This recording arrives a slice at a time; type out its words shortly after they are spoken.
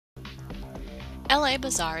LA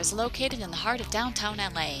Bazaar is located in the heart of downtown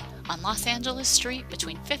LA, on Los Angeles Street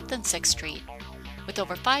between 5th and 6th Street. With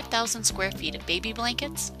over 5,000 square feet of baby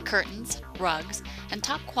blankets, curtains, rugs, and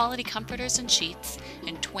top quality comforters and sheets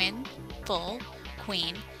in twin, full,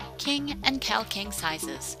 queen, king, and Cal King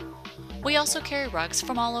sizes. We also carry rugs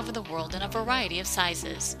from all over the world in a variety of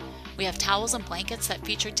sizes. We have towels and blankets that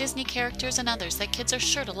feature Disney characters and others that kids are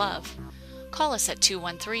sure to love. Call us at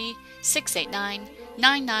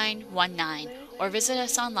 213-689-9919 or visit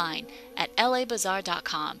us online at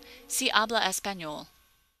labazaar.com. Si habla español.